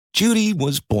Judy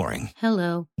was boring.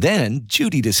 Hello. Then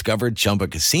Judy discovered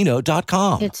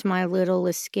ChumbaCasino.com. It's my little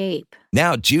escape.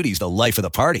 Now Judy's the life of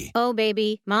the party. Oh,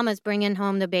 baby, mama's bringing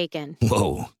home the bacon.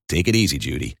 Whoa, take it easy,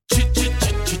 Judy.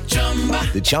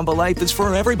 The Chumba life is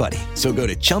for everybody. So go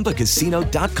to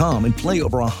ChumbaCasino.com and play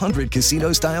over 100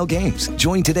 casino-style games.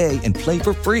 Join today and play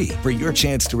for free for your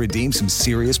chance to redeem some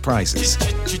serious prizes.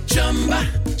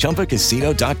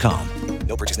 ChumbaCasino.com.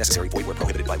 No purchase necessary. Void where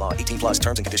prohibited by law. 18 plus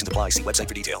terms and conditions apply. See website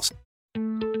for details.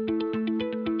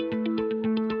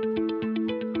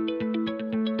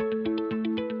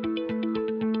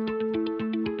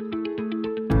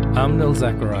 I'm Nil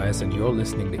Zacharias, and you're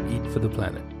listening to Eat for the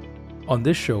Planet. On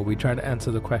this show, we try to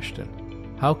answer the question,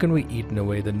 how can we eat in a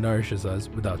way that nourishes us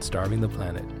without starving the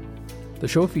planet? The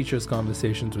show features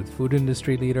conversations with food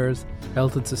industry leaders,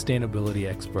 health and sustainability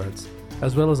experts,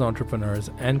 as well as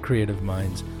entrepreneurs and creative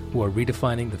minds who are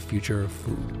redefining the future of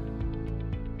food.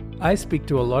 I speak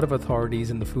to a lot of authorities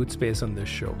in the food space on this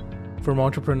show, from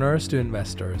entrepreneurs to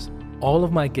investors. All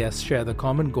of my guests share the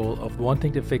common goal of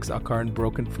wanting to fix our current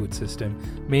broken food system,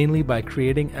 mainly by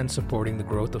creating and supporting the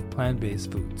growth of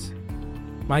plant-based foods.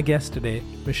 My guest today,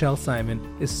 Michelle Simon,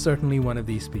 is certainly one of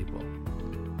these people.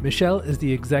 Michelle is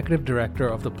the executive director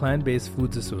of the Plant-Based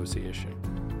Foods Association.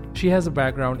 She has a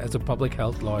background as a public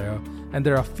health lawyer, and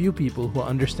there are few people who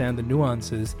understand the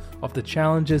nuances of the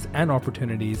challenges and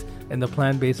opportunities in the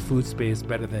plant-based food space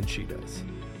better than she does.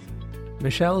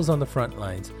 Michelle is on the front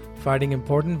lines, fighting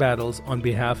important battles on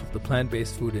behalf of the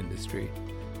plant-based food industry,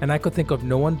 and I could think of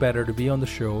no one better to be on the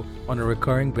show on a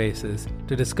recurring basis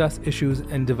to discuss issues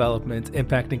and developments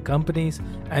impacting companies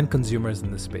and consumers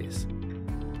in the space.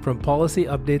 From policy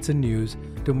updates and news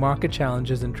to market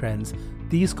challenges and trends,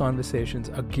 these conversations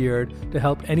are geared to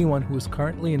help anyone who is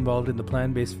currently involved in the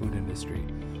plant-based food industry,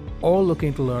 or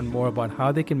looking to learn more about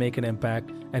how they can make an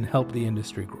impact and help the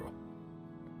industry grow.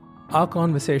 Our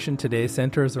conversation today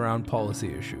centers around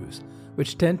policy issues,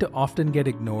 which tend to often get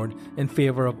ignored in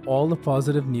favor of all the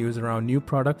positive news around new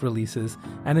product releases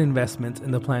and investments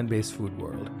in the plant-based food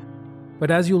world.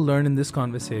 But as you'll learn in this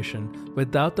conversation,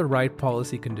 without the right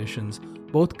policy conditions,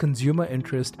 both consumer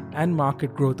interest and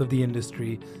market growth of the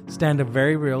industry stand a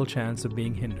very real chance of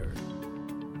being hindered.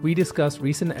 We discuss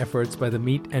recent efforts by the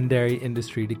meat and dairy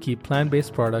industry to keep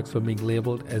plant-based products from being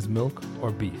labeled as milk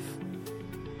or beef.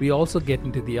 We also get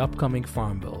into the upcoming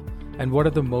Farm Bill and what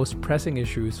are the most pressing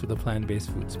issues for the plant-based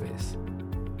food space.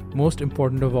 Most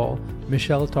important of all,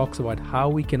 Michelle talks about how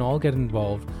we can all get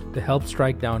involved to help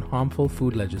strike down harmful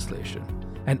food legislation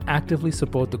and actively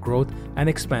support the growth and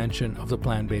expansion of the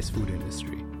plant-based food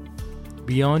industry,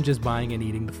 beyond just buying and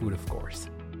eating the food, of course.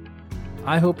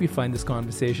 I hope you find this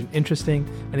conversation interesting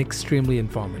and extremely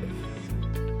informative.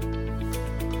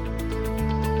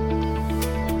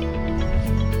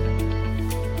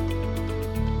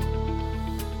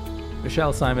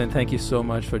 Michelle Simon, thank you so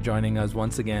much for joining us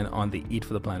once again on the Eat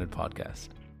for the Planet podcast.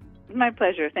 My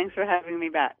pleasure. Thanks for having me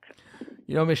back.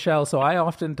 You know, Michelle, so I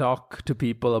often talk to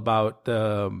people about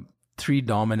the three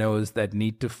dominoes that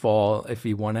need to fall if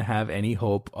we want to have any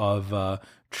hope of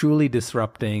truly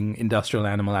disrupting industrial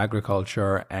animal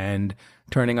agriculture and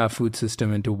turning our food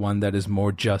system into one that is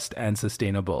more just and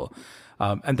sustainable.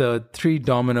 And the three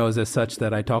dominoes as such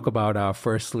that I talk about are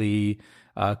firstly,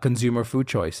 consumer food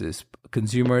choices.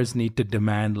 Consumers need to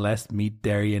demand less meat,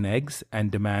 dairy, and eggs and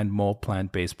demand more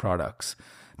plant-based products.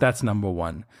 That's number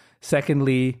one.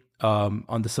 Secondly,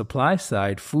 on the supply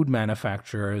side, food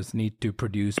manufacturers need to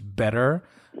produce better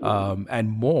and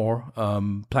more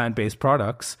plant-based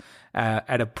products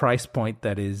at a price point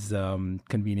that is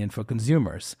convenient for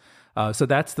consumers. So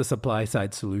that's the supply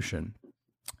side solution.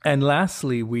 And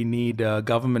lastly, we need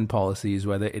government policies,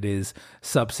 whether it is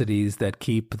subsidies that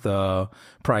keep the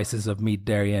prices of meat,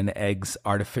 dairy, and eggs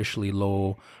artificially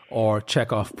low, or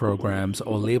checkoff programs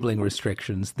or labeling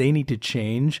restrictions. They need to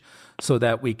change so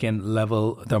that we can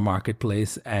level the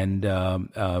marketplace and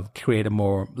create a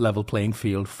more level playing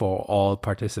field for all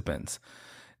participants.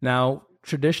 Now,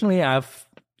 traditionally, I've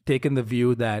taken the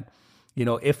view that, you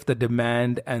know, if the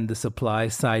demand and the supply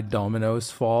side dominoes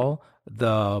fall,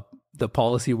 the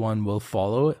policy one will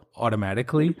follow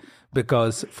automatically,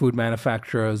 because food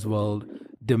manufacturers will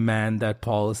demand that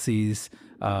policies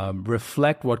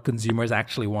reflect what consumers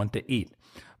actually want to eat.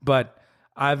 But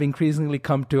I've increasingly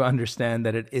come to understand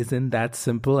that it isn't that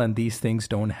simple, and these things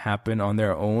don't happen on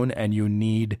their own, and you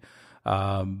need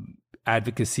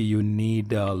advocacy, you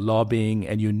need lobbying,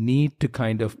 and you need to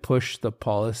kind of push the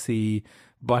policy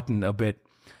button a bit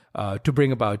to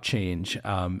bring about change.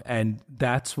 And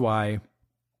that's why,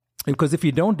 because if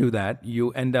you don't do that,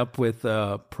 you end up with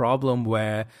a problem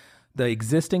where the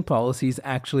existing policies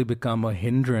actually become a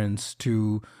hindrance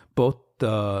to both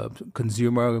the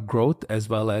consumer growth as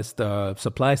well as the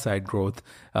supply side growth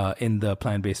in the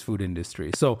plant-based food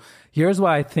industry. So here's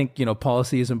why I think,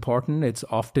 policy is important. It's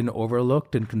often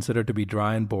overlooked and considered to be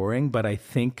dry and boring, but I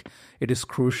think it is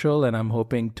crucial. And I'm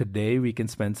hoping today we can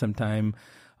spend some time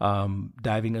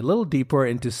diving a little deeper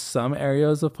into some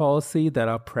areas of policy that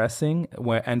are pressing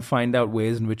and find out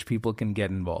ways in which people can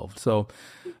get involved. So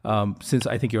since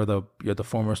I think you're the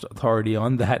foremost authority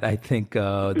on that, I think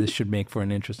this should make for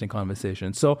an interesting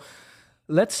conversation. So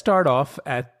let's start off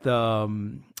at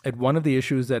one of the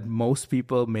issues that most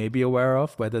people may be aware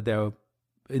of, whether they're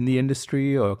in the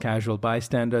industry or a casual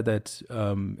bystander that's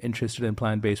interested in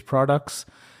plant-based products,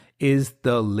 is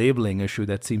the labeling issue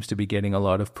that seems to be getting a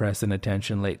lot of press and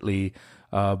attention lately,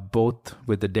 both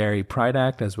with the Dairy Pride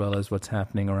Act as well as what's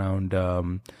happening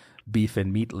around beef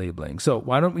and meat labeling. So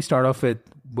why don't we start off with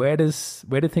where do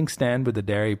things stand with the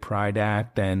Dairy Pride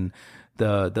Act and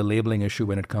the labeling issue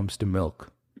when it comes to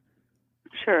milk?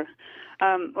 Sure.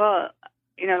 Well,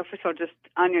 first of all, just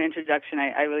on your introduction,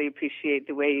 I really appreciate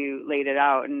the way you laid it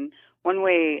out. And one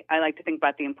way I like to think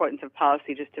about the importance of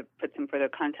policy, just to put some further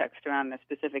context around the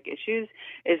specific issues,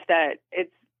 is that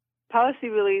policy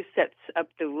really sets up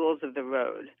the rules of the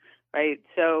road, right?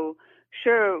 So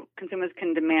sure, consumers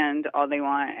can demand all they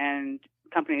want and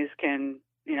companies can,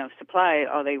 supply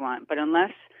all they want, but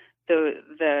unless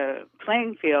the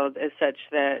playing field is such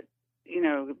that,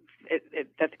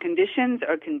 that the conditions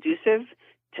are conducive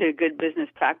to good business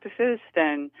practices,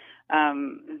 then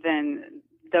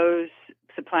those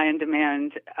supply and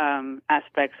demand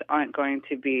aspects aren't going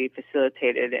to be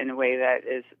facilitated in a way that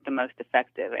is the most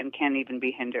effective and can even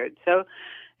be hindered. So,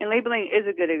 and labeling is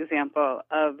a good example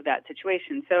of that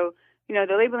situation. So,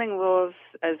 the labeling rules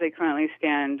as they currently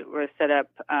stand were set up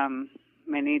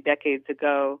many decades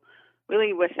ago,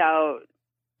 really without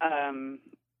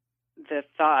the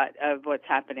thought of what's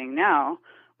happening now,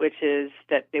 which is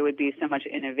that there would be so much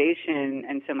innovation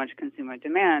and so much consumer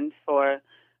demand for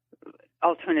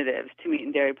alternatives to meat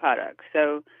and dairy products.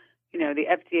 So, the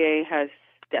FDA has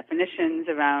definitions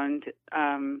around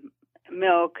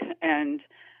milk and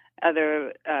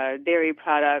other dairy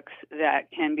products that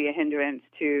can be a hindrance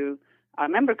to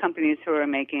member companies who are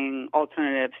making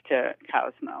alternatives to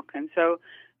cow's milk. And so,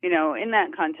 in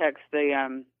that context,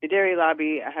 the dairy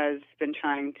lobby has been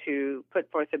trying to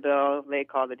put forth a bill they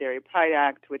call the Dairy Pride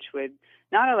Act, which would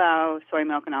not allow soy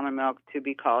milk and almond milk to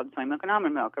be called soy milk and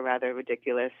almond milk, a rather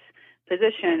ridiculous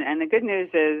position. And the good news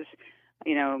is,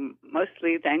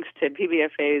 mostly thanks to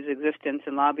PBFA's existence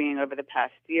and lobbying over the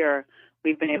past year,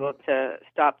 we've been able to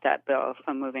stop that bill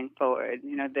from moving forward.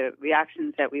 The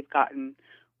reactions that we've gotten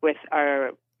with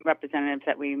our representatives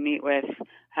that we meet with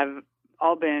have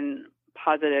all been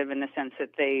positive in the sense that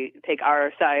they take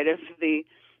our side of the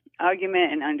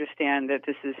argument and understand that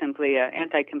this is simply an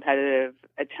anti-competitive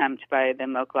attempt by the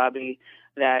milk lobby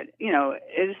that,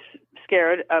 is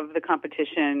scared of the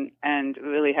competition and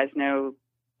really has no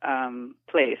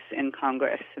place in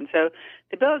Congress. And so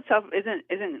the bill itself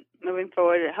isn't moving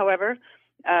forward. However,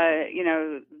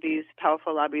 these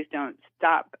powerful lobbies don't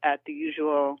stop at the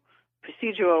usual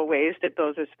procedural ways that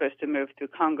bills are supposed to move through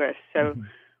Congress. So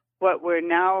what we're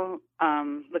now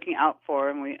looking out for,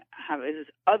 and we have, is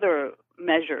other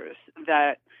measures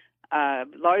that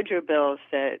larger bills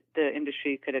that the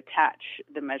industry could attach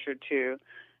the measure to.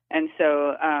 And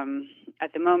so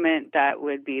at the moment, that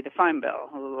would be the Farm Bill,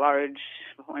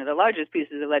 one of the largest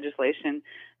pieces of legislation,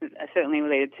 certainly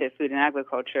related to food and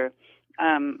agriculture,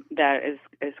 that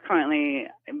is currently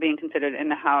being considered in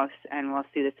the House, and we'll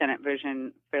see the Senate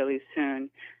version fairly soon.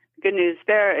 Good news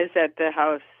there is that the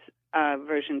House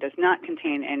version does not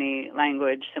contain any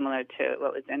language similar to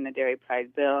what was in the Dairy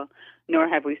Pride bill, nor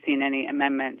have we seen any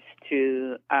amendments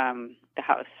to the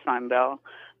House Farm Bill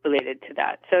related to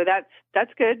that. So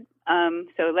that's good.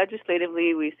 So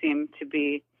legislatively, we seem to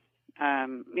be,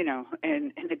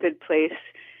 in a good place,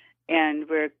 and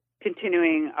we're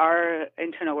continuing our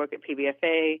internal work at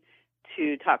PBFA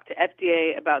to talk to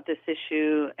FDA about this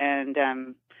issue and,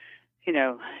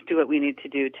 do what we need to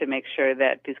do to make sure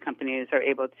that these companies are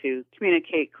able to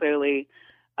communicate clearly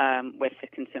with the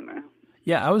consumer.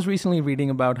 Yeah, I was recently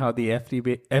reading about how the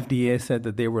FDA said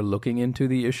that they were looking into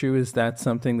the issue. Is that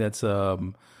something that's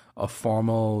a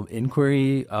formal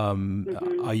inquiry? Are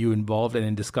you involved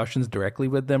in discussions directly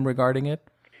with them regarding it?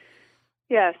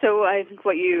 Yeah, so I think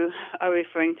what you are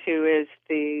referring to is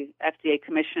the FDA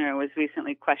commissioner was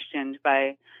recently questioned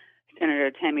by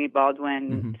Senator Tammy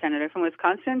Baldwin, senator from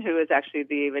Wisconsin, who was actually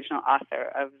the original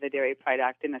author of the Dairy Pride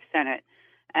Act in the Senate.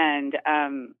 And,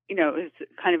 it was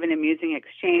kind of an amusing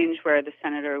exchange where the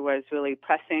senator was really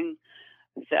pressing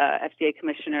the FDA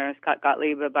Commissioner Scott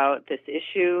Gottlieb about this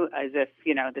issue, as if,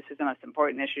 this is the most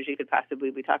important issue she could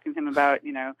possibly be talking to him about,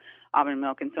 almond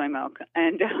milk and soy milk.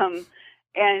 And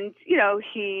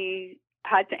he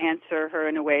had to answer her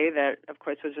in a way that, of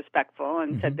course, was respectful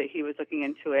and said that he was looking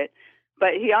into it.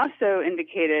 But he also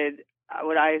indicated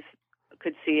what I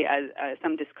could see as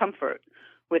some discomfort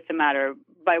with the matter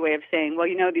by way of saying, well,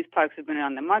 these products have been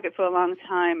on the market for a long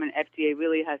time and FDA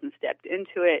really hasn't stepped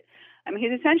into it. I mean,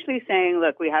 he's essentially saying,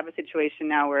 look, we have a situation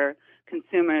now where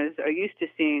consumers are used to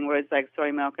seeing words like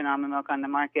soy milk and almond milk on the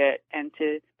market, and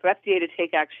for FDA to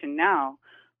take action now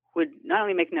would not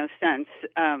only make no sense,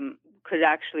 could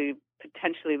actually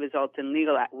potentially would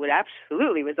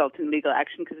absolutely result in legal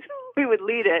action because we would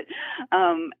lead it,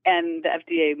 and the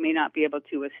FDA may not be able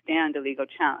to withstand a legal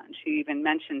challenge. He even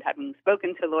mentioned having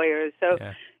spoken to lawyers. So,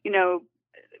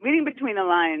 reading between the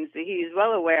lines, he's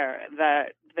well aware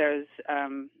that there's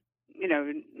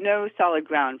no solid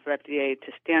ground for FDA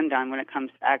to stand on when it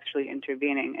comes to actually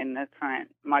intervening in the current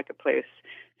marketplace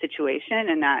situation,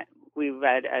 and that we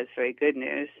read as very good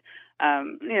news.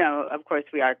 Of course,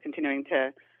 we are continuing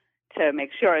to make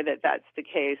sure that that's the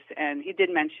case. And he did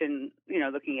mention,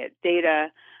 looking at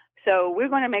data. So we're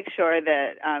going to make sure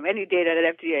that any data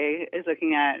that FDA is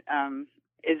looking at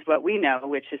is what we know,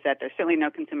 which is that there's certainly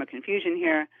no consumer confusion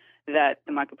here, that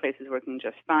the marketplace is working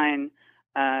just fine.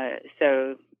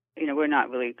 So we're not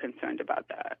really concerned about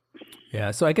that.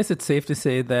 Yeah, so I guess it's safe to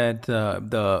say that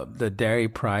the Dairy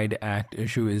Pride Act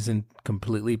issue isn't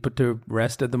completely put to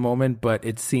rest at the moment, but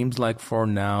it seems like for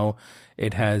now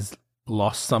it has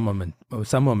lost some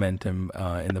momentum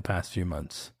in the past few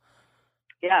months.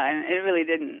 Yeah, and it really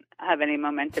didn't have any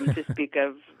momentum to speak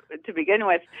of to begin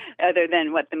with, other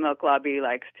than what the milk lobby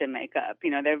likes to make up.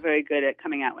 They're very good at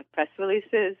coming out with press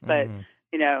releases, but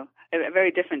a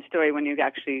very different story when you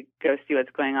actually go see what's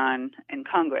going on in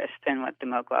Congress than what the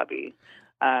milk lobby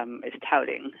is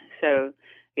touting. So,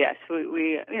 yes,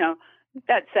 we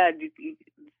that said,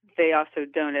 they also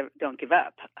don't give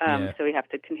up. So we have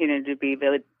to continue to be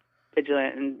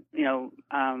vigilant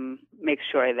and make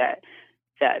sure that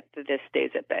this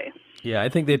stays at bay. Yeah, I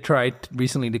think they tried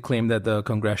recently to claim that the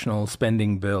congressional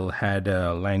spending bill had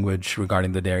language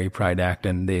regarding the Dairy Pride Act,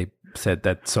 and they said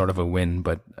that's sort of a win,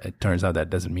 but it turns out that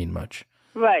doesn't mean much.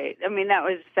 Right. I mean, that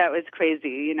was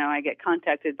crazy. I get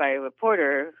contacted by a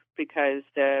reporter because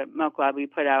the milk lobby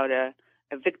put out a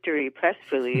victory press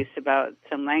release about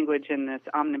some language in this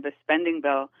omnibus spending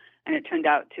bill, and it turned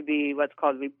out to be what's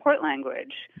called report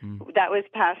language. That was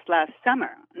passed last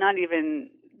summer. Not even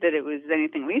that it was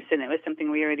anything recent. It was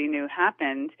something we already knew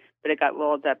happened, but it got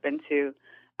rolled up into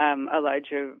a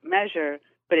larger measure,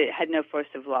 but it had no force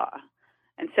of law.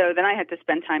 And so then I had to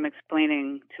spend time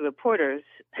explaining to reporters,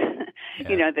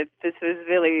 that this was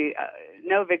really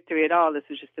no victory at all. This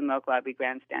was just the milk lobby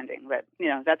grandstanding. But,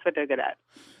 that's what they're good at.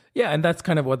 Yeah, and that's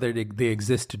kind of what they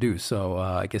exist to do. So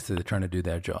I guess they're trying to do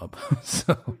their job.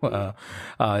 So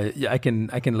I can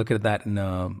look at that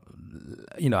and,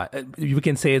 you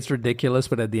can say it's ridiculous,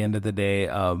 but at the end of the day,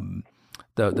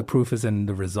 the proof is in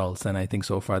the results, and I think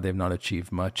so far they've not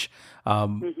achieved much.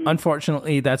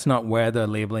 Unfortunately, that's not where the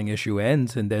labeling issue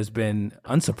ends, and there's been,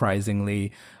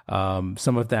 unsurprisingly,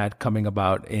 some of that coming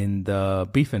about in the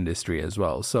beef industry as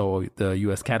well. So the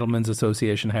U.S. Cattlemen's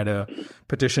Association had a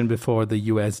petition before the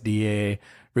USDA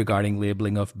regarding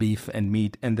labeling of beef and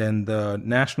meat, and then the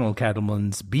National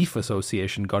Cattlemen's Beef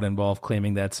Association got involved,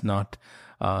 claiming that's not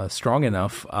strong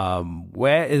enough.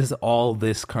 Where is all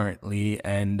this currently,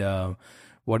 and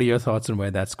what are your thoughts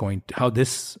on how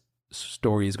this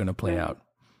story is going to play out?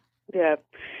 Yeah.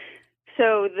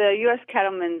 So the U.S.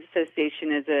 Cattlemen's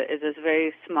Association is a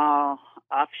very small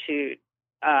offshoot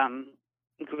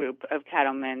group of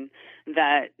cattlemen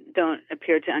that don't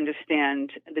appear to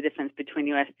understand the difference between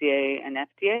USDA and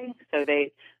FDA. So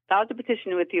they filed a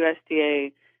petition with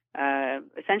USDA,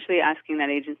 essentially asking that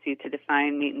agency to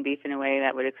define meat and beef in a way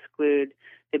that would exclude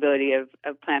the ability of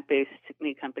plant-based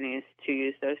meat companies to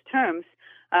use those terms,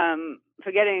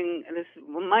 forgetting this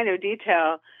minor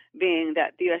detail being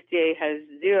that the USDA has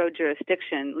zero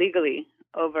jurisdiction legally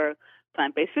over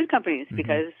plant-based food companies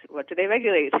because what do they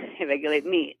regulate? They regulate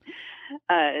meat.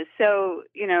 So,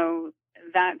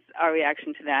 that's our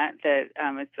reaction to that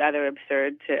it's rather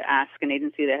absurd to ask an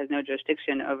agency that has no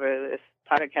jurisdiction over this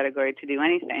product category to do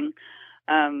anything.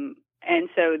 And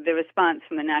so the response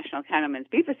from the National Cattlemen's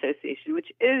Beef Association,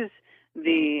 which is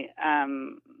the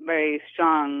very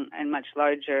strong and much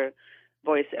larger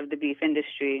voice of the beef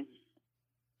industry,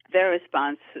 their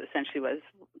response essentially was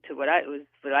to what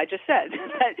I just said,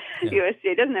 that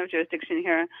USDA doesn't have jurisdiction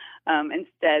here.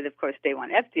 Instead, of course, they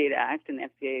want FDA to act, and the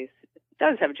FDA's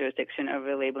does have jurisdiction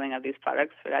over the labeling of these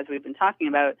products. But as we've been talking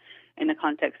about, in the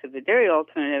context of the dairy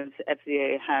alternatives,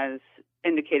 FDA has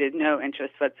indicated no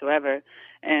interest whatsoever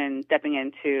in stepping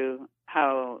into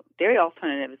how dairy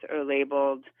alternatives are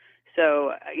labeled.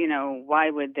 So, why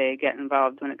would they get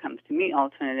involved when it comes to meat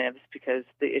alternatives? Because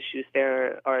the issues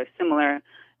there are similar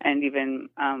and even,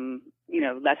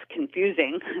 less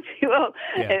confusing, if you will,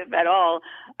 if at all.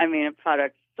 I mean, a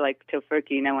product like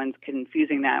Tofurkey, no one's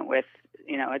confusing that with,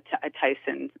 a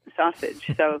Tyson sausage.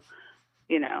 So,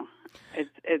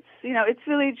 it's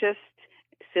really just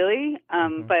silly.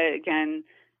 But again,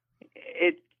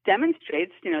 it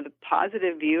demonstrates, the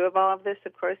positive view of all of this,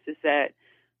 of course, is that,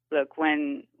 look,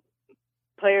 when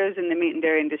players in the meat and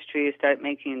dairy industry start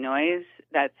making noise,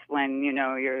 that's when,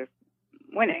 you're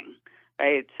winning,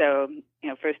 right? So,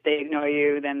 first they ignore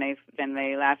you, then they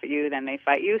laugh at you, then they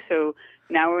fight you. So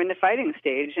now we're in the fighting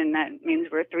stage, and that means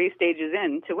we're 3 stages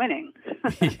in to winning.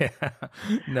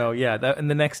 And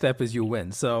the next step is you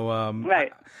win. So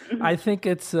right. I think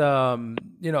it's,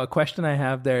 a question I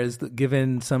have there is that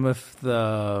given some of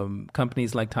the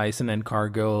companies like Tyson and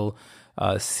Cargill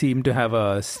seem to have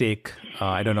a stake,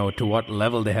 I don't know to what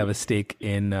level they have a stake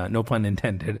in, no pun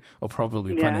intended, or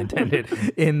probably pun intended,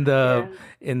 in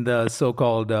the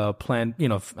so-called plant,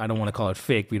 I don't want to call it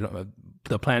fake,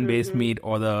 the plant-based meat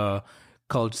or the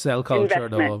cell culture,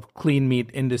 the clean meat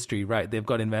industry, right? They've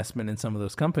got investment in some of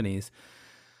those companies.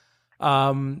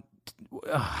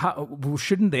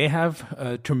 Shouldn't they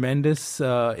have tremendous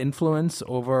influence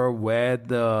over where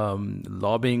the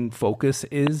lobbying focus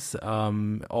is?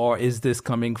 Or is this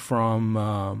coming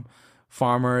from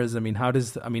farmers? I mean, I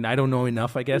don't know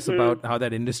enough, I guess, about how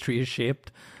that industry is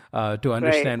shaped to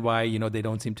understand why, they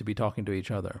don't seem to be talking to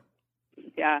each other.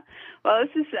 Yeah. Well,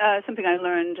 this is something I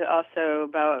learned also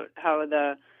about how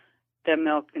the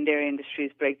milk and dairy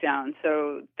industries break down.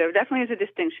 So there definitely is a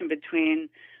distinction between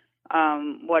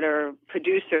what are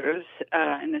producers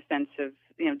in the sense of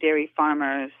dairy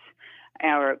farmers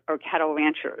or cattle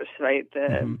ranchers, right?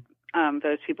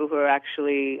 Those people who are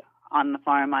actually on the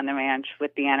farm, on the ranch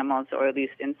with the animals, or at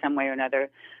least in some way or another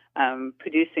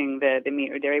producing the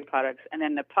meat or dairy products, and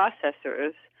then the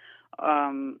processors.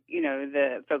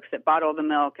 The folks that bottle the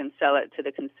milk and sell it to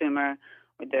the consumer,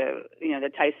 with the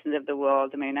Tysons of the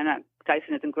world. I mean,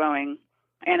 Tyson isn't growing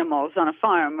animals on a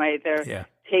farm, right? They're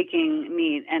taking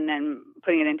meat and then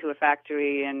putting it into a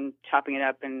factory and chopping it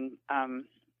up and,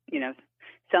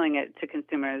 selling it to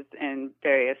consumers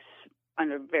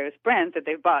under various brands that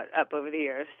they've bought up over the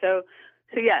years. So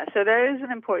there is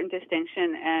an important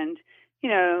distinction. And,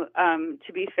 to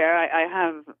be fair, I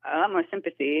have a lot more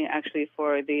sympathy actually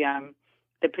for the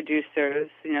producers.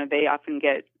 They often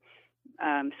get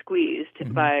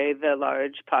squeezed by the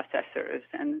large processors,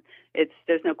 and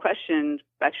there's no question,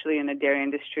 especially in the dairy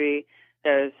industry.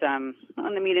 There's in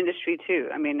the meat industry too.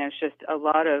 I mean, there's just a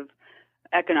lot of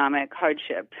economic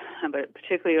hardship, but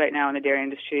particularly right now in the dairy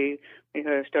industry, we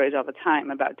hear stories all the time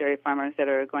about dairy farmers that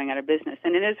are going out of business,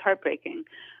 and it is heartbreaking.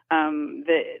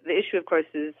 The issue, of course,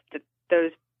 is that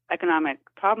those economic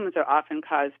problems are often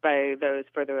caused by those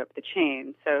further up the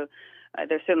chain. So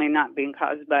they're certainly not being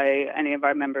caused by any of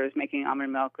our members making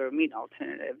almond milk or meat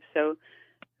alternatives. So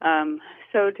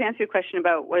to answer your question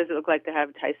about what does it look like to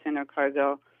have Tyson or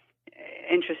Cargill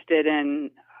interested in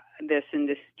this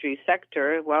industry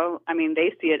sector, well, I mean,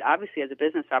 they see it obviously as a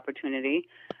business opportunity.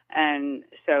 And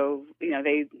so,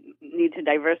 they need to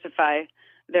diversify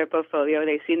their portfolio.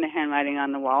 They've seen the handwriting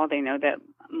on the wall. They know that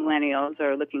millennials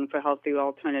are looking for healthy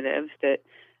alternatives, that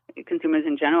consumers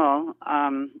in general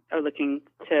are looking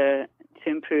to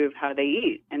improve how they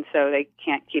eat. And so they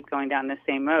can't keep going down the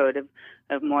same road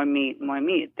of more meat.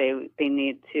 They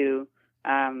need to,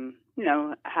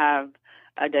 have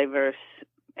a diverse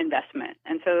investment.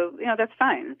 And so, that's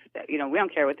fine. We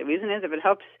don't care what the reason is. If it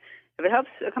helps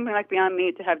a company like Beyond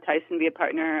Meat to have Tyson be a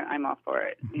partner, I'm all for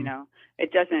it.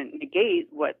 It doesn't negate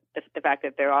the fact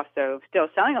that they're also still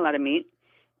selling a lot of meat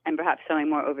and perhaps selling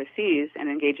more overseas and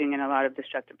engaging in a lot of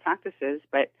destructive practices.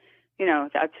 But,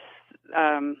 that's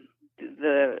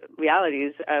the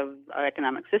realities of our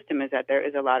economic system, is that there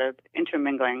is a lot of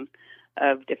intermingling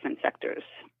of different sectors.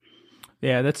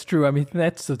 Yeah, that's true. I mean,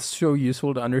 that's so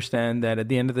useful to understand that at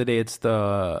the end of the day, it's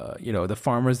the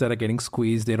farmers that are getting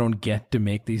squeezed. They don't get to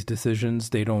make these decisions.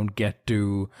 They don't get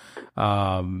to,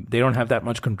 they don't have that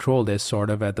much control. They're sort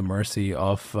of at the mercy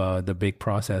of the big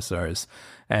processors.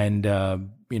 And,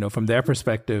 from their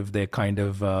perspective, they're kind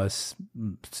of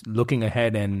looking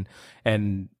ahead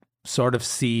and sort of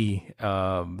see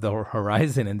the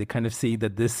horizon, and they kind of see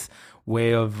that this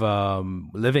way of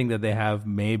living that they have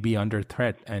may be under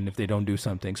threat, and if they don't do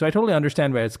something. So I totally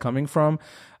understand where it's coming from.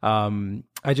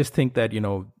 I just think that,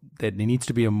 that there needs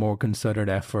to be a more concerted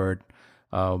effort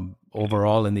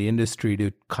overall in the industry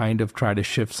to kind of try to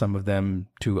shift some of them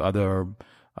to other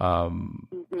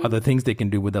things they can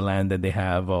do with the land that they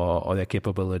have, or their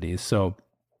capabilities. So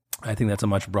I think that's a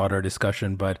much broader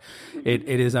discussion, but it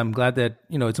is, I'm glad that,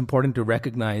 it's important to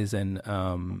recognize and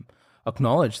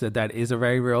acknowledge that is a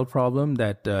very real problem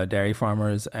that dairy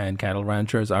farmers and cattle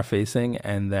ranchers are facing,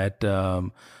 and that,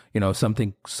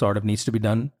 something sort of needs to be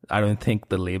done. I don't think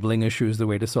the labeling issue is the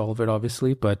way to solve it,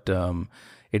 obviously, but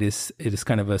it is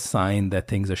kind of a sign that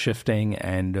things are shifting,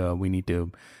 and we need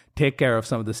to take care of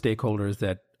some of the stakeholders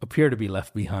that appear to be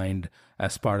left behind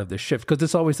as part of the shift, because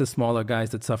it's always the smaller guys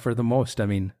that suffer the most. I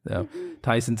mean,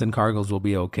 Tysons and Cargills will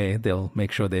be okay. They'll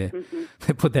make sure they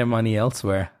put their money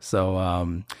elsewhere.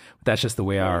 So that's just the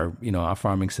way our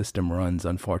farming system runs,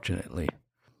 unfortunately.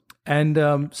 And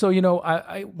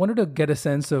I wanted to get a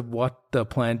sense of what the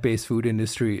plant-based food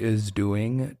industry is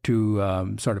doing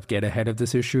to sort of get ahead of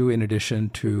this issue, in addition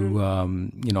to,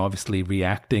 obviously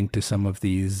reacting to some of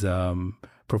these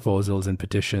proposals and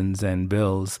petitions and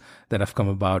bills that have come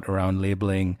about around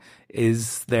labeling.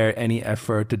 Is there any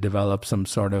effort to develop some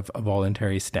sort of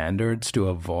voluntary standards to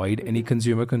avoid any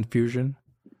consumer confusion?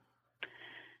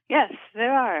 Yes,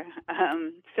 there are.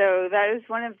 So that is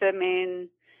one of the main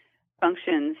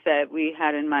functions that we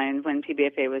had in mind when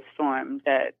PBFA was formed,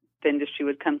 that the industry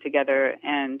would come together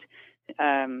and,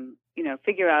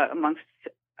 figure out amongst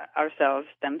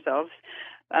themselves,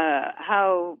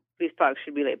 how these products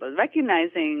should be labeled,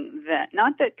 recognizing that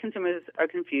not that consumers are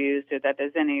confused or that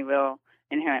there's any real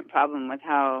inherent problem with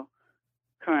how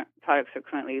current products are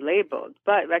currently labeled,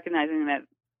 but recognizing that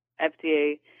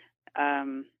FDA,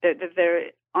 that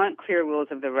there aren't clear rules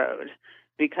of the road,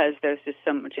 because there's just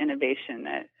so much innovation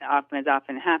that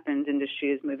often happens.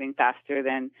 Industry is moving faster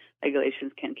than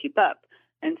regulations can keep up.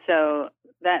 And so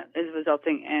that is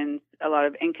resulting in a lot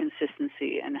of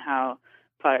inconsistency in how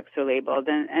products are labeled,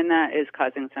 and that is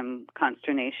causing some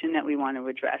consternation that we want to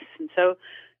address. And so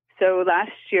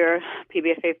last year,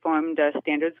 PBFA formed a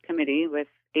standards committee with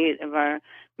 8 of our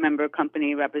member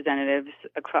company representatives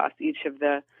across each of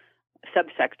the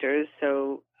subsectors.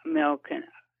 So milk and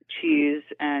cheese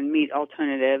and meat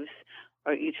alternatives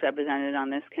are each represented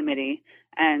on this committee.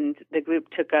 And the group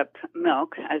took up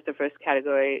milk as the first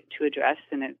category to address,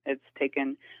 and it's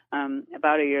taken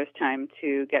about a year's time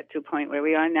to get to a point where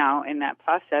we are now in that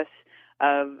process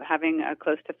of having a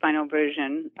close to final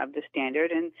version of the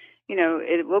standard. And,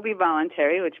 it will be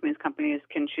voluntary, which means companies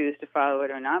can choose to follow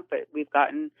it or not, but we've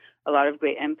gotten a lot of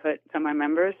great input from our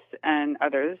members and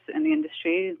others in the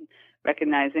industry,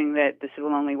 recognizing that this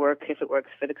will only work if it works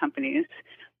for the companies,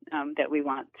 that we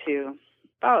want to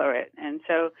follow it. And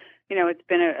so, it's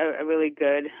been a really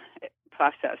good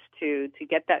process to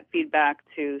get that feedback,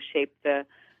 to shape the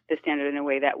standard in a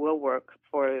way that will work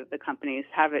for the companies,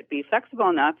 have it be flexible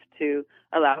enough to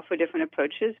allow for different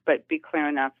approaches, but be clear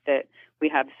enough that we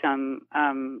have some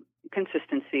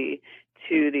consistency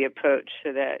to the approach,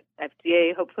 so that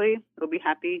FDA hopefully will be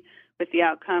happy with the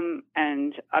outcome,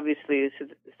 and obviously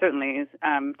certainly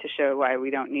to show why we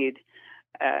don't need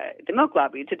the milk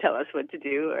lobby to tell us what to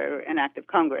do, or an act of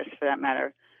Congress for that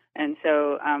matter. And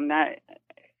so that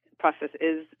process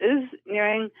is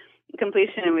nearing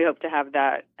completion, and we hope to have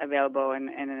that available in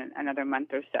another month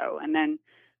or so. And then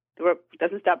the work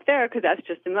doesn't stop there, because that's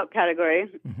just the milk category.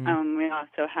 Mm-hmm. We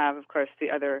also have, of course,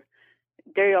 the other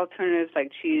dairy alternatives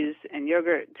like cheese and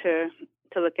yogurt to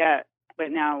look at.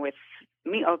 But now with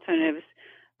meat alternatives,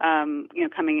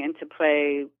 coming into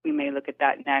play, we may look at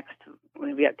that next.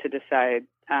 We've yet to decide,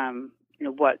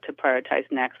 what to prioritize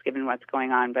next, given what's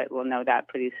going on, but we'll know that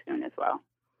pretty soon as well.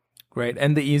 Great.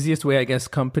 And the easiest way, I guess,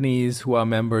 companies who are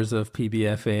members of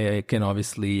PBFA can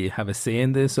obviously have a say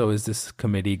in this, or is this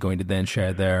committee going to then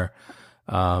share their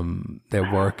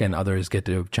work and others get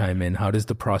to chime in? How does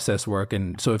the process work?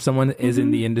 And so if someone is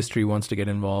in the industry, wants to get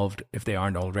involved, if they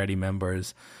aren't already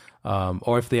members,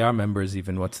 or if they are members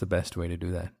even, what's the best way to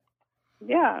do that?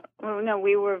 Yeah. Well, no,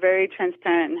 we were very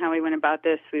transparent in how we went about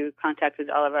this. We contacted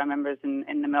all of our members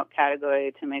in the milk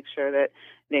category to make sure that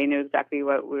they knew exactly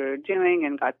what we were doing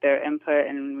and got their input.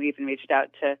 And we even reached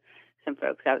out to some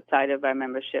folks outside of our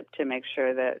membership to make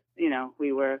sure that,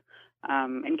 we were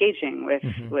engaging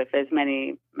with as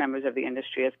many members of the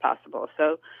industry as possible.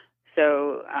 So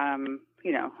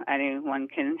anyone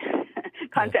can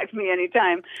contact me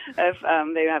anytime if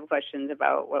they have questions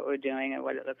about what we're doing and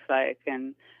what it looks like.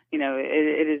 And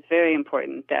it is very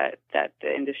important that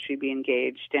the industry be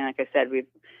engaged. And like I said,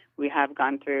 we have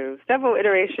gone through several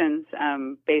iterations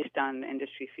based on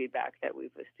industry feedback that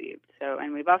we've received. So,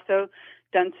 and we've also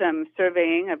done some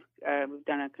surveying. We've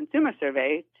done a consumer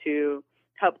survey to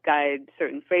help guide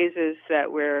certain phrases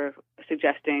that we're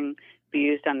suggesting be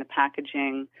used on the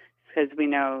packaging, because we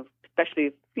know,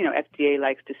 especially, FDA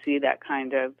likes to see that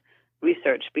kind of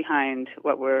research behind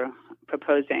what we're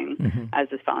proposing as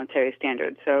this voluntary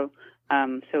standard. So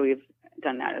we've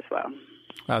done that as well.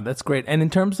 That's great. And in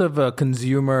terms of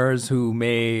consumers who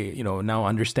may, now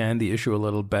understand the issue a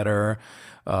little better,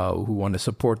 who want to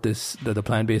support the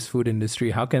plant-based food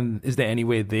industry, is there any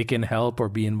way they can help or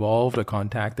be involved or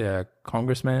contact a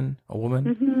congressman, a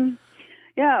woman? Mm-hmm.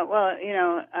 Yeah, well,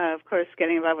 of course,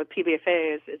 getting involved with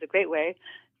PBFA is a great way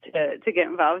to get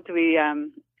involved. We,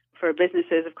 for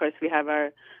businesses, of course, we have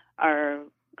our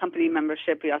company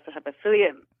membership. We also have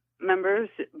affiliate members,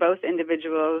 both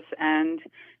individuals and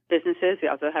businesses. We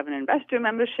also have an investor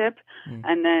membership.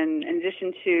 And then in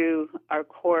addition to our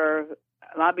core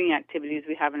lobbying activities,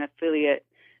 we have an affiliate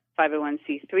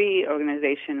 501c3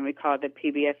 organization we call the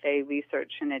PBFA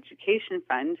Research and Education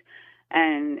Fund.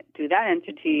 And through that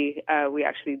entity, we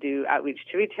actually do outreach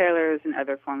to retailers and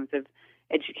other forms of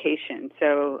education.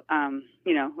 So,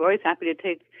 we're always happy to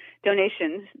take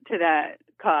donations to that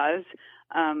cause.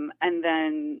 And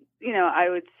then, I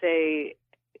would say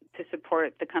to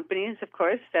support the companies, of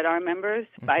course, that are members,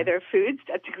 buy their foods.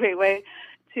 That's a great way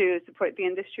to support the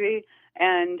industry.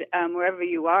 And wherever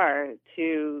you are,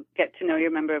 to get to know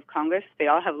your member of Congress. They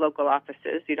all have local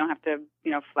offices. You don't have to,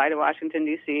 fly to Washington,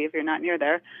 D.C. if you're not near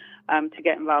there to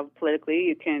get involved politically.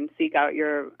 You can seek out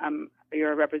your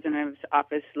representative's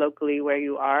office locally where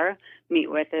you are,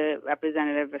 meet with a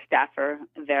representative or staffer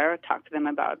there, talk to them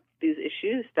about these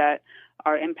issues that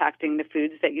are impacting the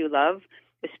foods that you love,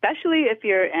 especially if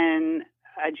you're in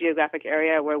a geographic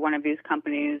area where one of these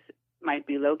companies might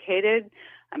be located.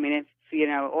 I mean, if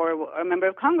or a member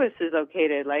of Congress is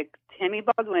located, like Tammy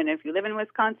Baldwin. If you live in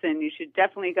Wisconsin, you should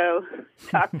definitely go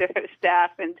talk to her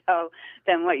staff and tell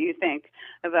them what you think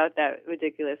about that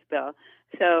ridiculous bill.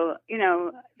 So,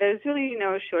 there's really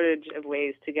no shortage of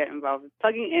ways to get involved.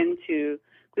 Plugging into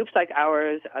groups like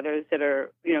ours, others that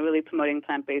are, really promoting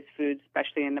plant-based foods,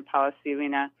 especially in the policy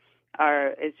arena,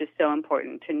 is just so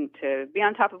important to be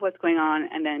on top of what's going on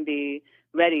and then be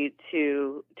ready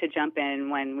to jump in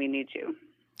when we need you.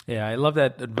 Yeah, I love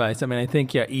that advice. I mean, I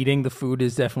think, eating the food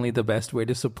is definitely the best way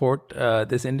to support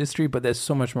this industry, but there's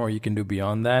so much more you can do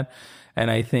beyond that. And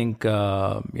I think,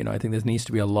 I think there needs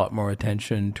to be a lot more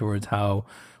attention towards how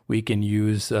we can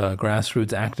use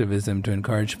grassroots activism to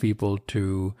encourage people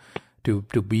to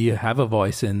have a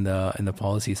voice in the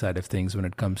policy side of things when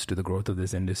it comes to the growth of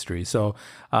this industry. So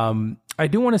I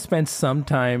do want to spend some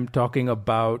time talking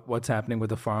about what's happening with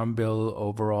the Farm Bill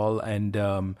overall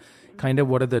and kind of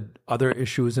what are the other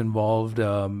issues involved.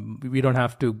 We don't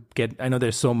have to I know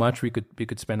there's so much we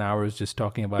could spend hours just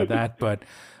talking about that, but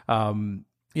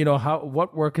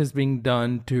what work is being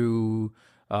done to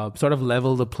sort of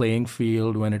level the playing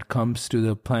field when it comes to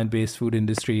the plant-based food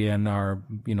industry and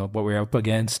what we're up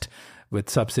against with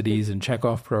subsidies and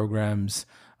checkoff programs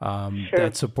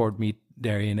that support meat,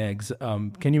 dairy, and eggs.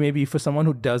 Can you maybe, for someone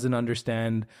who doesn't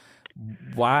understand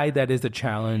why that is a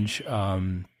challenge,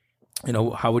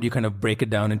 how would you kind of break it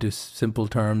down into simple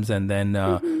terms, and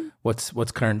then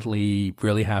what's currently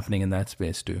really happening in that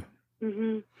space too?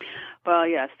 Mm-hmm. Well,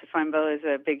 yes, the Farm Bill is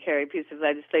a big, hairy piece of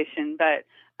legislation, but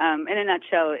in a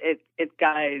nutshell, it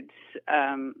guides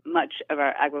much of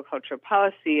our agricultural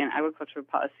policy, and agricultural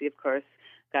policy, of course,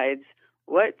 guides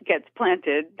what gets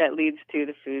planted that leads to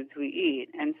the foods we eat.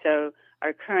 And so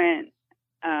our current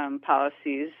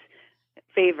policies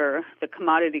favor the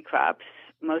commodity crops,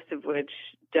 most of which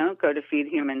don't go to feed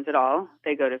humans at all.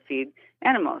 They go to feed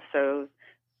animals. So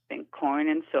think corn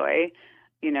and soy,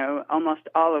 almost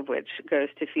all of which goes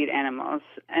to feed animals,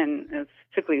 and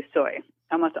particularly soy.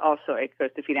 Almost all soy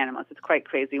goes to feed animals. It's quite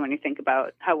crazy when you think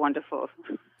about how wonderful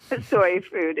soy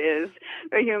food is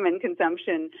for human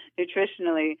consumption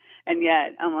nutritionally, and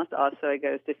yet almost all soy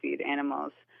goes to feed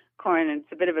animals. Corn,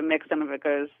 it's a bit of a mix. Some of it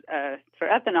goes for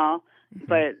ethanol,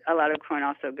 but a lot of corn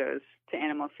also goes to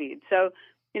animal feed. So,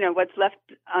 what's left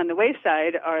on the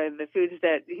wayside are the foods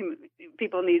that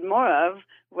people need more of,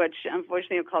 which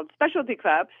unfortunately are called specialty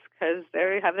crops, because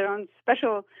they have their own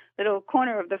special little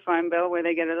corner of the Farm Bill where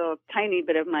they get a little tiny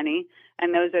bit of money.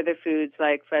 And those are the foods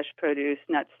like fresh produce,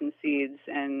 nuts and seeds,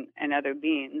 and other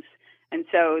beans. And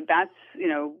so that's,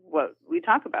 what we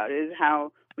talk about is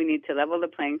how we need to level the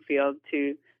playing field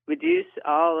to reduce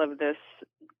all of this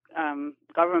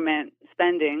government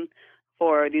spending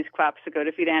for these crops to go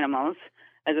to feed animals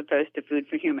as opposed to food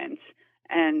for humans.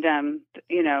 And,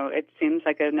 it seems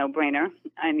like a no-brainer.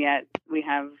 And yet we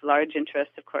have large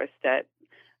interests, of course, that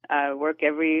work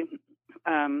every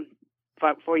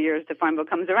 4 years the Farm Bill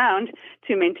comes around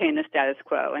to maintain the status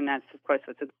quo. And that's, of course,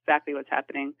 exactly what's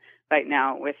happening right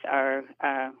now with our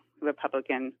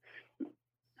Republican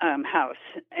House.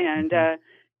 And,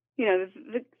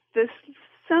 there's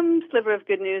some sliver of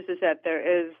good news is that there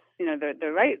is,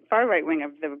 the far right wing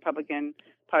of the Republican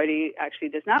Party actually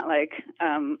does not like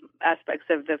aspects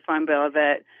of the Farm Bill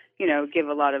that, give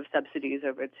a lot of subsidies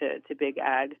over to big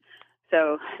ag.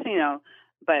 So,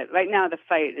 but right now the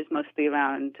fight is mostly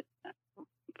around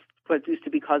what used to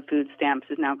be called food stamps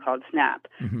is now called SNAP,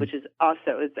 which is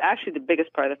actually the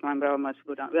biggest part of the Farm Bill. Most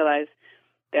people don't realize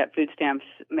that food stamps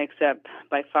makes up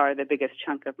by far the biggest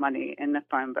chunk of money in the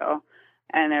Farm Bill.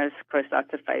 And there's, of course, lots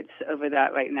of fights over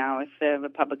that right now with the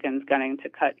Republicans gunning to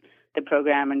cut the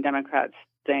program and Democrats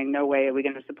saying, no way are we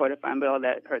going to support a Farm Bill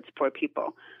that hurts poor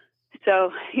people.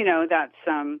 So, that's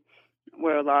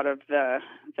where a lot of the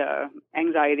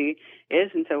anxiety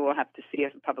is. And so we'll have to see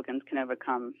if Republicans can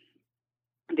overcome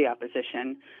the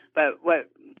opposition. But what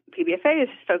PBFA is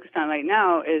focused on right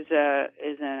now is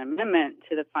an amendment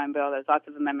to the Farm Bill. There's lots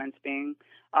of amendments being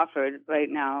offered right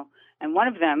now. And one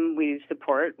of them we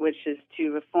support, which is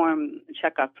to reform the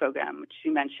checkoff program, which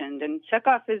you mentioned. And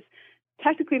checkoff is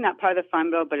technically not part of the Farm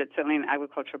Bill, but it's certainly an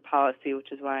agricultural policy,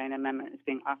 which is why an amendment is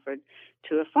being offered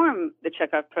to reform the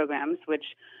checkoff programs, which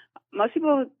most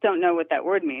people don't know what that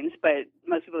word means, but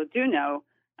most people do know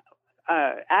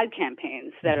ad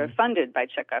campaigns that are funded by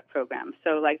checkoff programs.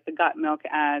 So like the Got Milk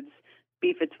ads,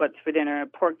 Beef It's What's for Dinner,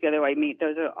 Pork the Other White Meat,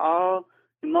 those are all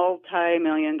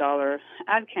multi-million-dollar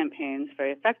ad campaigns,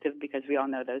 very effective because we all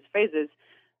know those phrases,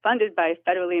 funded by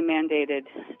federally mandated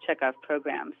checkoff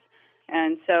programs.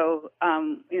 And so,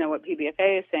 what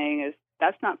PBFA is saying is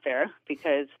that's not fair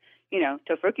because,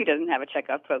 Tofurky doesn't have a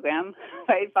checkoff program,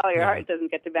 right? Follow Your Heart doesn't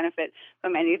get to benefit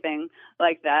from anything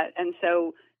like that. And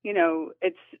so,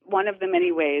 it's one of the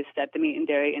many ways that the meat and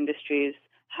dairy industries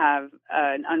have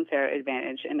an unfair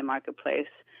advantage in the marketplace.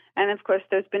 And of course,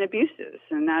 there's been abuses,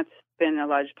 and that's been a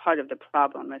large part of the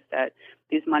problem is that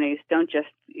these monies don't just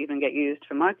even get used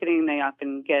for marketing. They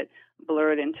often get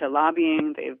blurred into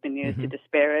lobbying. They've been used to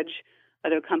disparage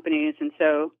other companies. And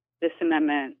so this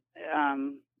amendment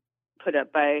put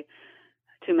up by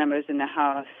two members in the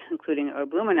House, including Earl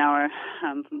Blumenauer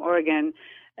from Oregon,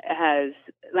 has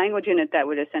language in it that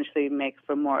would essentially make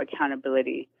for more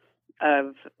accountability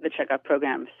of the checkoff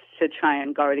programs to try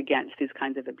and guard against these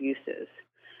kinds of abuses.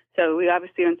 So we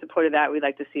obviously are in support of that. We'd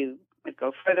like to see it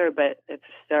go further, but it's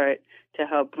a start to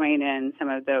help rein in some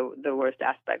of the worst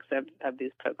aspects of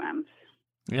these programs.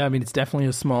 Yeah, I mean, it's definitely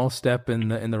a small step in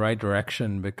the right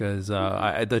direction because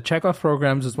the checkoff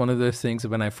programs is one of those things that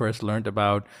when I first learned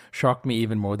about shocked me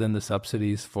even more than the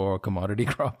subsidies for commodity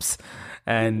crops.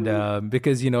 And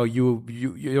because,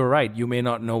 you're right, you may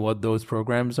not know what those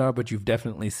programs are, but you've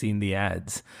definitely seen the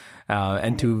ads.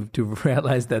 And to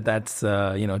realize that that's,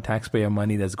 taxpayer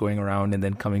money that's going around and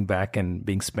then coming back and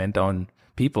being spent on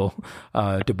people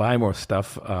to buy more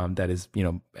stuff that is,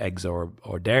 eggs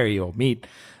or dairy or meat,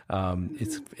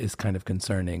 is kind of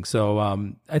concerning. So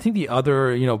I think the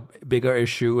other, bigger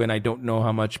issue, and I don't know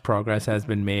how much progress has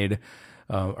been made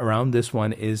around this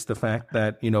one, is the fact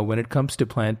that, when it comes to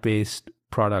plant-based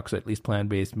products, at least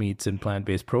plant-based meats and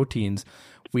plant-based proteins,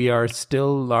 we are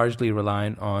still largely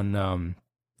reliant on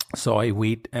soy,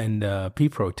 wheat, and pea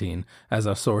protein as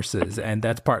our sources. And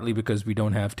that's partly because we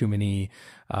don't have too many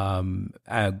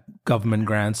government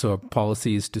grants or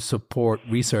policies to support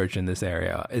research in this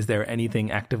area. Is there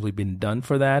anything actively been done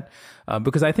for that?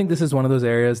 Because I think this is one of those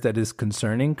areas that is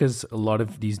concerning because a lot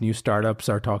of these new startups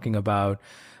are talking about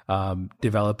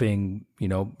developing,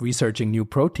 researching new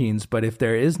proteins. But if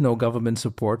there is no government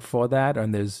support for that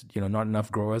and there's, not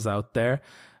enough growers out there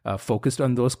focused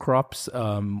on those crops,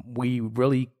 we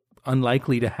really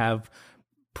unlikely to have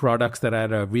products that are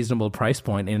at a reasonable price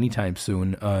point anytime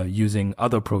soon using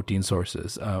other protein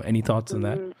sources. Any thoughts on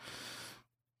that?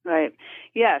 Right.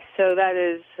 Yes. So that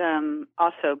is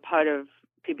also part of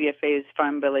PBFA's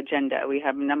Farm Bill agenda. We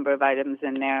have a number of items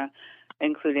in there,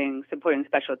 including supporting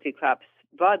specialty crops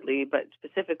broadly, but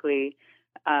specifically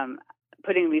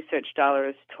putting research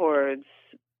dollars towards,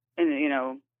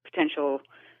 potential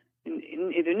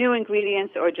either new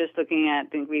ingredients or just looking at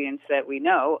the ingredients that we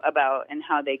know about and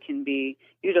how they can be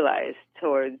utilized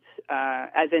towards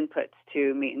as inputs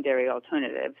to meat and dairy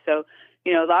alternatives. So,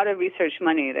 a lot of research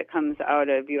money that comes out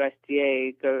of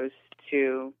USDA goes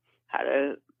to how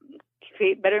to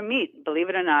create better meat. Believe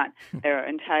it or not, there are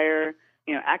entire,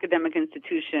 academic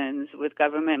institutions with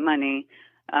government money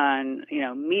on,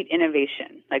 meat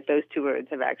innovation. Like those two words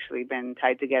have actually been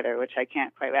tied together, which I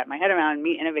can't quite wrap my head around,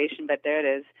 meat innovation, but there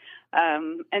it is.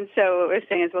 And so what we're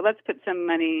saying is, well, let's put some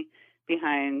money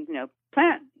behind,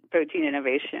 plant protein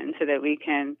innovation so that we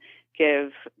can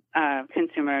give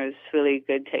consumers really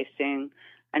good tasting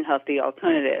and healthy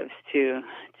alternatives to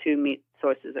meat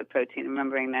sources of protein.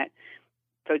 Remembering that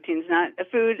protein's not a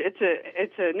food;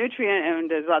 it's a nutrient, and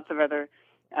there's lots of other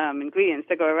ingredients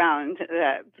that go around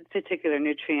that particular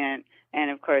nutrient.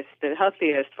 And of course, the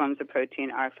healthiest forms of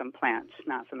protein are from plants,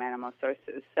 not from animal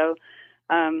sources. So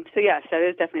yes, that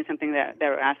is definitely something that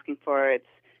we're asking for. It's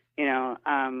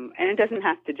and it doesn't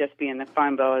have to just be in the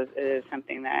Farm Bill. It is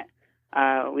something that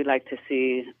we'd like to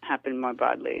see happen more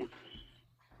broadly.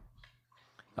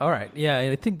 All right. Yeah,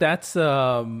 I think that's,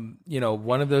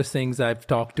 one of those things. I've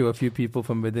talked to a few people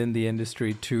from within the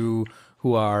industry too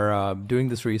who are doing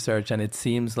this research, and it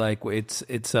seems like it's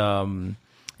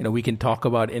we can talk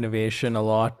about innovation a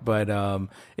lot, but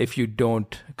if you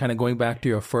don't, kind of going back to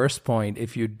your first point,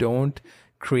 if you don't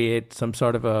create some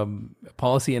sort of a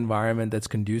policy environment that's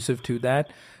conducive to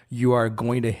that, you are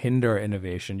going to hinder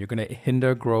innovation. You're going to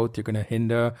hinder growth. You're going to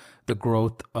hinder the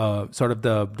growth, sort of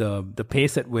the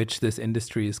pace at which this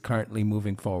industry is currently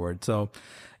moving forward. So,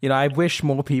 I wish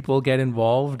more people get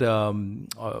involved.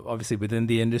 Obviously, within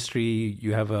the industry,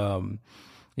 you have a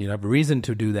reason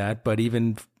to do that. But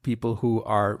even people who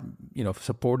are,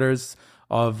 supporters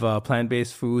of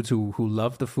plant-based foods, who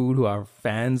love the food, who are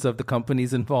fans of the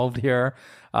companies involved here,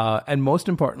 and most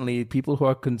importantly, people who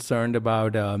are concerned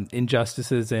about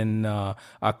injustices in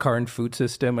our current food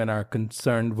system and are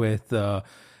concerned with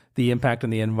the impact on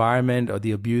the environment or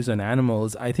the abuse on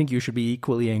animals. I think you should be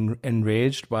equally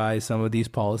enraged by some of these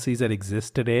policies that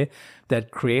exist today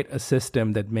that create a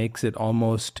system that makes it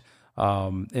almost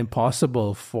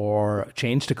impossible for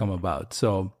change to come about.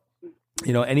 So,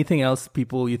 anything else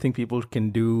you think people can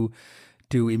do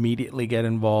to immediately get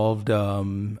involved?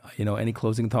 Any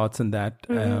closing thoughts on that?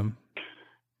 Mm-hmm.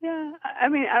 Yeah, I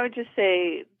mean, I would just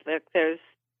say that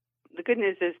the good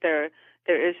news is there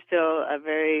is still a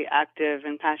very active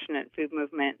and passionate food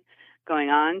movement going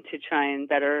on to try and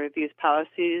better these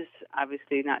policies.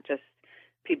 Obviously, not just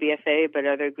PBFA, but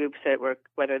other groups that work,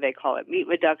 whether they call it meat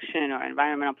reduction or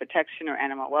environmental protection or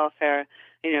animal welfare.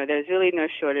 There's really no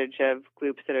shortage of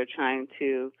groups that are trying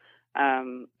to,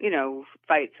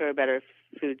 fight for a better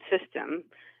food system.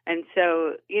 And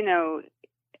so,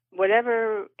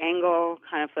 whatever angle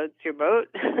kind of floats your boat,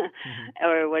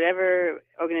 or whatever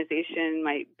organization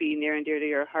might be near and dear to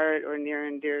your heart or near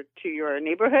and dear to your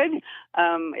neighborhood,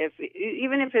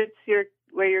 even if it's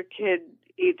where your kid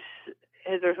eats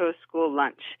his or her school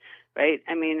lunch, right?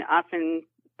 I mean, often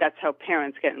that's how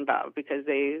parents get involved because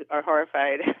they are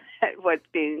horrified at what's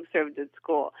being served at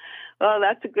school. Well,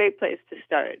 that's a great place to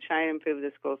start. Try and improve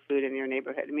the school food in your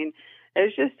neighborhood. I mean,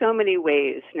 there's just so many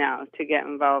ways now to get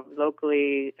involved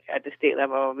locally, at the state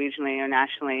level, regionally or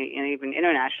nationally, and even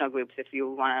international groups if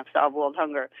you want to solve world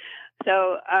hunger.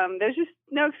 So there's just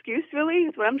no excuse, really,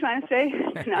 is what I'm trying to say,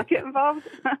 to not get involved.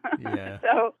 Yeah.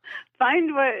 So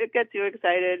find what gets you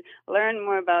excited, learn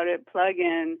more about it, plug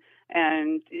in,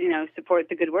 and, support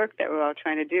the good work that we're all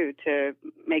trying to do to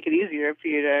make it easier for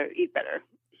you to eat better.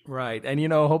 Right. And,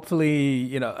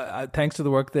 hopefully, thanks to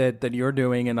the work that you're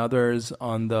doing and others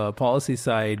on the policy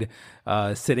side,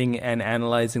 sitting and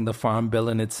analyzing the Farm Bill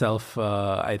in itself,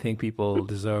 I think people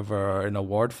deserve an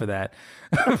award for that.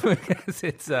 Because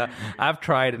it's, I've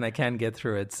tried and I can't get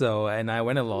through it. So, and I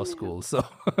went to law school. So,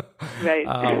 right.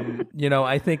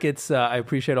 I think I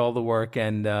appreciate all the work,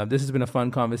 and this has been a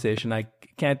fun conversation.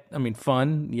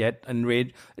 Fun yet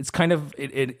enraged. It's kind of,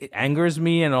 it angers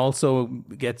me and also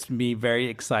gets me very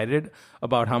excited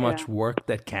about how much work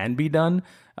that can be done,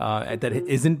 that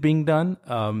isn't being done.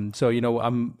 So,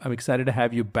 I'm excited to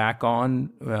have you back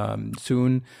on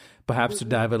soon, perhaps to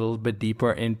dive a little bit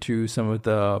deeper into some of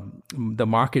the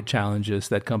market challenges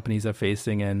that companies are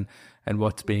facing and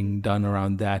what's being done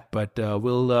around that. But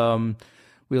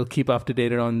we'll keep up to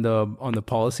date on the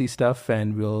policy stuff,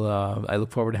 and I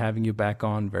look forward to having you back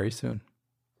on very soon.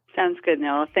 Sounds good,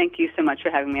 Neil. Thank you so much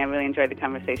for having me. I really enjoyed the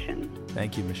conversation.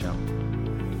 Thank you, Michelle.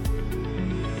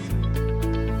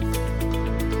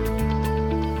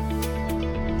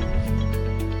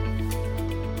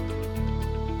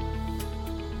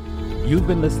 You've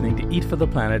been listening to Eat for the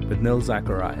Planet with Nil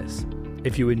Zacharias.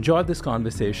 If you enjoyed this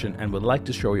conversation and would like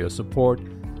to show your support,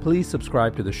 please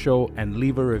subscribe to the show and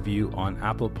leave a review on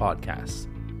Apple Podcasts.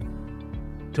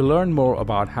 To learn more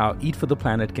about how Eat for the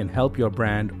Planet can help your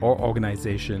brand or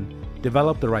organization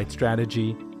develop the right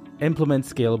strategy, implement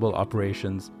scalable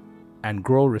operations, and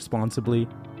grow responsibly,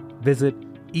 visit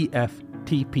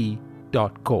EFTP.co.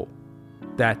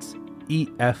 That's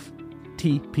EFTP.co.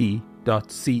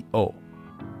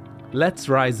 Let's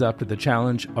rise up to the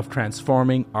challenge of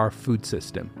transforming our food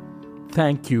system.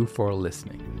 Thank you for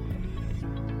listening.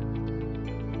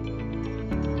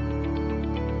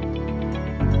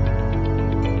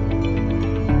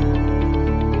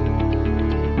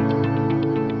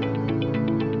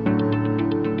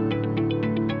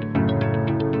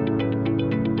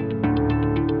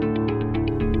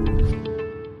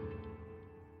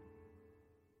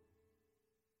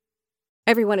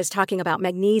 Everyone is talking about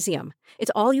magnesium.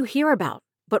 It's all you hear about.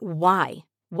 But why?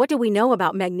 What do we know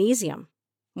about magnesium?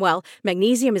 Well,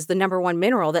 magnesium is the number one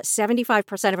mineral that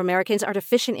 75% of Americans are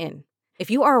deficient in. If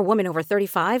you are a woman over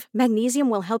 35, magnesium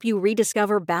will help you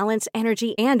rediscover balance,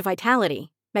 energy, and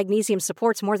vitality. Magnesium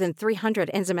supports more than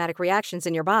 300 enzymatic reactions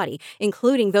in your body,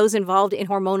 including those involved in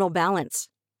hormonal balance.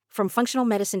 From functional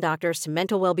medicine doctors to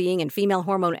mental well-being and female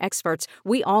hormone experts,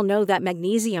 we all know that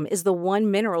magnesium is the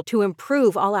one mineral to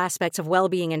improve all aspects of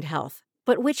well-being and health.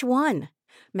 But which one?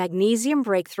 Magnesium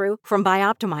Breakthrough from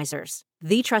Bioptimizers,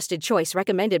 the trusted choice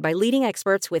recommended by leading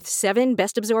experts with 7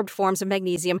 best-absorbed forms of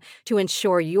magnesium to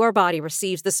ensure your body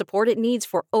receives the support it needs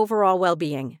for overall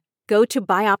well-being. Go to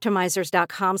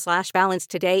bioptimizers.com/balance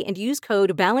today and use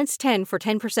code BALANCE10 for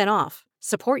 10% off.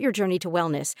 Support your journey to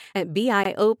wellness at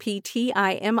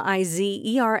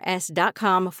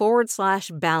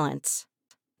bioptimizers.com/balance.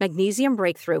 Magnesium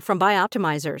Breakthrough from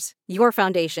Bioptimizers, your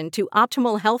foundation to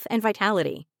optimal health and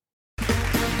vitality.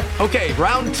 Okay,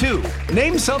 round 2.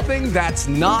 Name something that's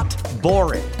not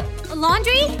boring. A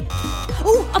laundry?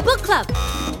 Ooh, a book club.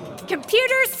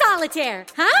 Computer solitaire,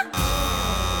 huh?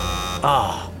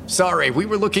 Ah, sorry, we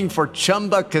were looking for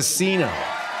Chumba Casino.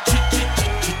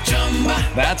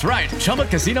 That's right.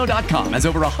 ChumbaCasino.com has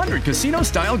over 100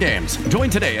 casino-style games.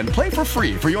 Join today and play for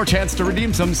free for your chance to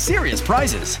redeem some serious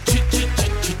prizes.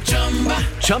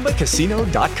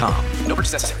 ChumbaCasino.com. No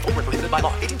purchase necessary. Void where prohibited by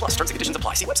law. 18+ terms and conditions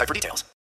apply. See website for details.